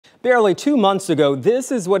Barely 2 months ago,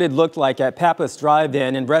 this is what it looked like at Pappas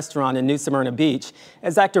Drive-In and restaurant in New Smyrna Beach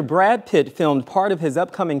as actor Brad Pitt filmed part of his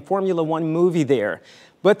upcoming Formula One movie there.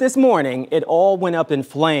 But this morning, it all went up in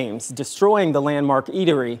flames, destroying the landmark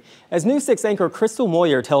eatery. As News 6 anchor Crystal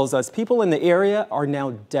Moyer tells us, people in the area are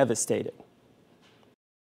now devastated.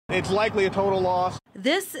 It's likely a total loss.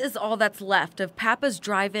 This is all that's left of Pappas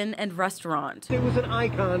Drive-In and restaurant. It was an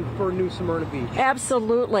icon for New Smyrna Beach.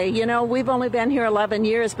 Absolutely. You know, we've only been here 11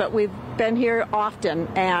 years, but we've been here often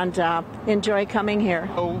and enjoy coming here.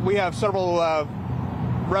 We have several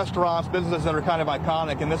restaurants, businesses that are kind of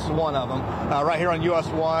iconic, and this is one of them. Right here on US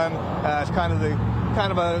 1, it's kind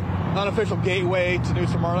of an unofficial gateway to New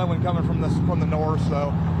Smyrna when coming from the north,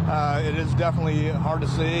 so it is definitely hard to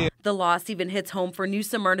see. The loss even hits home for New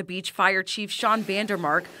Smyrna Beach Fire Chief Sean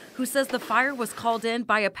Vandermark, who says the fire was called in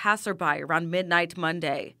by a passerby around midnight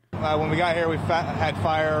Monday. When we got here, we had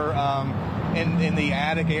fire in the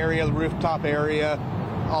attic area, the rooftop area,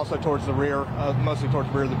 also towards the rear, mostly towards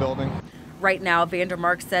the rear of the building. Right now,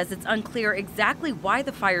 Vandermark says it's unclear exactly why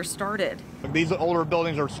the fire started. These older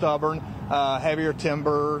buildings are stubborn, heavier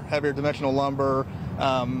timber, heavier dimensional lumber,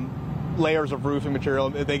 layers of roofing material.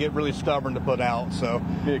 They get really stubborn to put out, so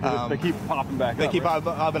they keep popping back up. They keep right?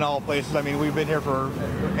 up in all places. I mean, we've been here for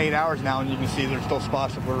 8 hours now, and you can see there's still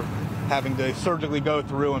spots that we're having to surgically go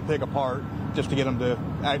through and pick apart just to get them to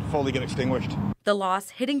fully get extinguished. The loss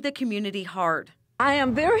hitting the community hard. I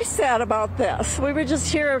am very sad about this. We were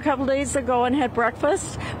just here a couple days ago and had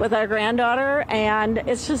breakfast with our granddaughter, and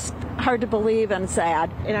it's just hard to believe and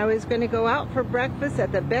sad. And I was going to go out for breakfast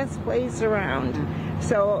at the best place around.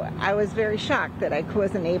 So I was very shocked that I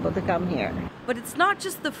wasn't able to come here. But it's not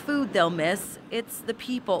just the food they'll miss, it's the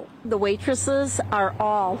people. The waitresses are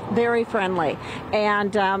all very friendly,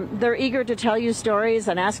 and they're eager to tell you stories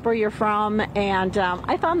and ask where you're from, and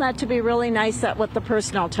I found that to be really nice with the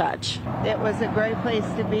personal touch. It was a great place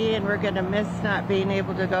to be, and we're going to miss not being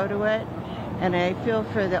able to go to it. And I feel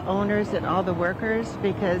for the owners and all the workers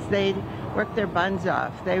because they worked their buns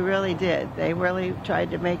off. They really did. They really tried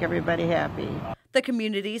to make everybody happy. The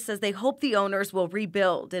community says they hope the owners will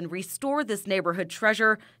rebuild and restore this neighborhood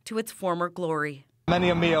treasure to its former glory. Many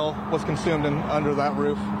a meal was consumed under that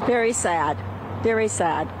roof. Very sad, very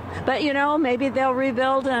sad. But you know, maybe they'll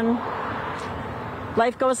rebuild and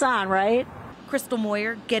life goes on, right? Crystal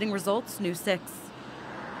Moyer, Getting Results, News 6.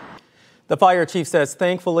 The fire chief says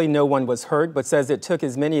thankfully no one was hurt, but says it took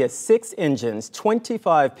as many as 6 engines,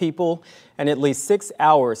 25 people, and at least 6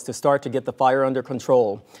 hours to start to get the fire under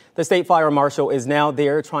control. The state fire marshal is now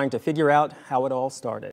there trying to figure out how it all started.